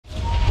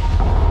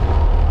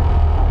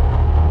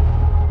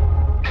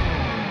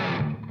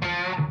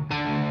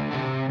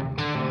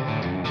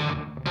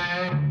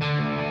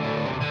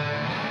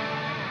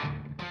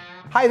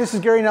Hi, this is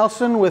Gary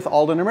Nelson with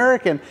Aldan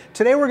American.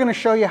 Today we're going to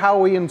show you how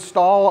we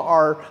install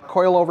our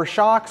coilover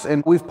shocks,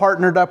 and we've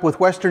partnered up with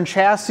Western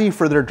Chassis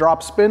for their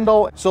drop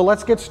spindle. So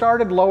let's get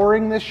started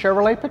lowering this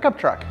Chevrolet pickup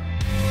truck.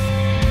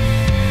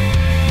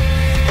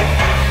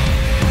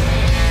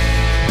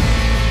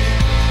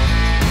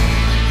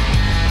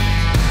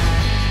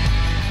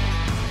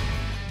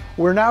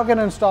 We're now going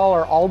to install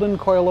our Aldan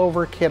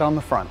coilover kit on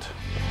the front.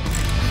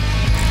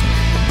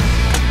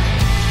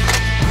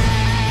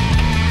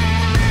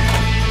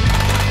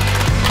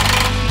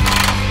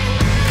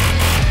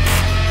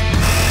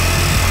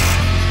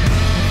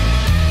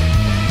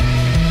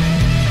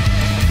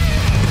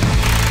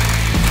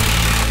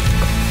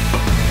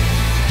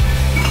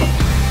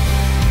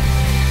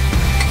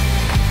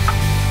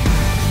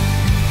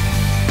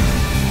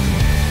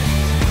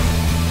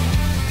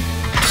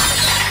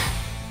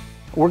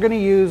 We're going to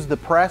use the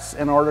press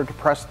in order to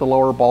press the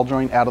lower ball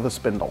joint out of the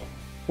spindle.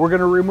 We're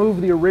going to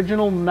remove the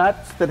original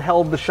nuts that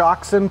held the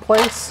shocks in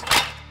place.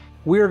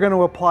 We are going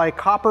to apply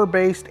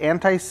copper-based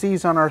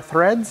anti-seize on our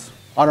threads.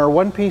 On our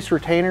one-piece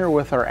retainer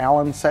with our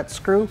Allen set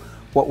screw,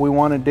 what we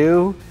want to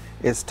do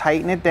is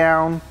tighten it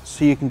down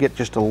so you can get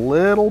just a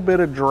little bit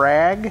of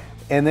drag.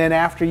 And then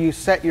after you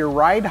set your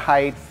ride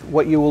height,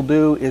 what you will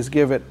do is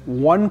give it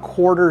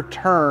 1/4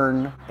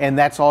 turn, and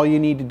that's all you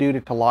need to do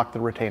to lock the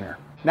retainer.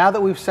 Now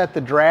that we've set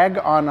the drag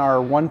on our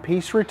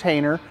one-piece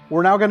retainer,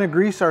 we're now going to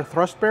grease our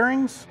thrust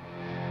bearings.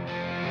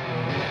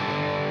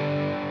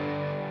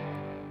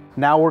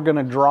 Now we're going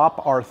to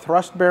drop our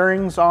thrust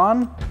bearings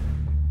on.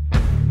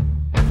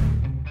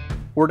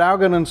 We're now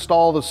going to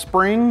install the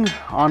spring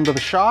onto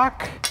the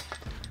shock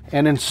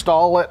and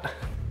install it .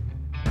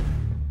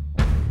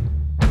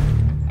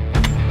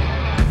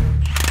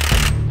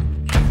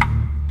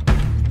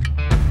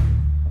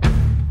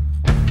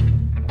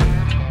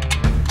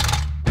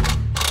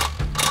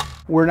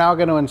 We're now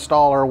going to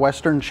install our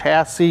Western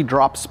Chassis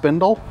drop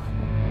spindle.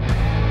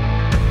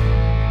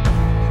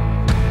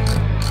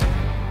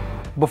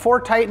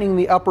 Before tightening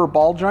the upper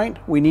ball joint,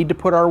 we need to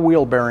put our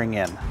wheel bearing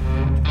in.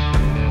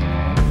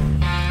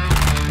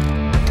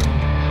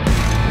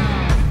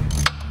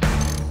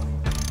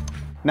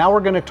 Now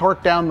we're going to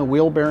torque down the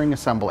wheel bearing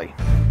assembly.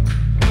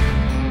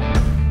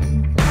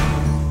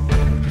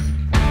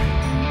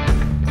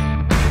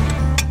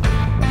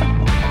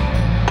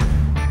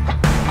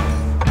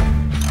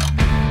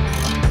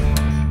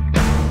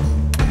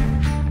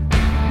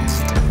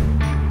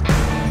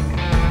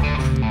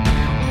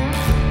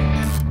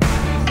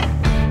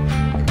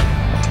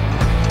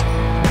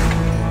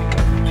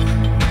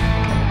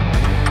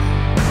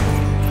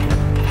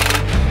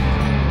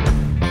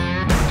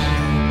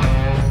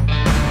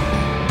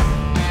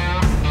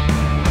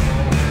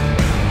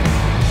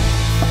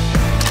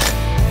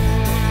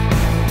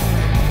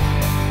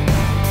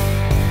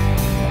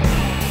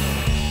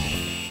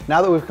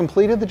 Now that we've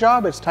completed the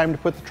job, it's time to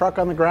put the truck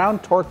on the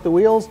ground, torque the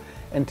wheels,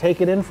 and take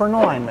it in for an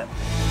alignment.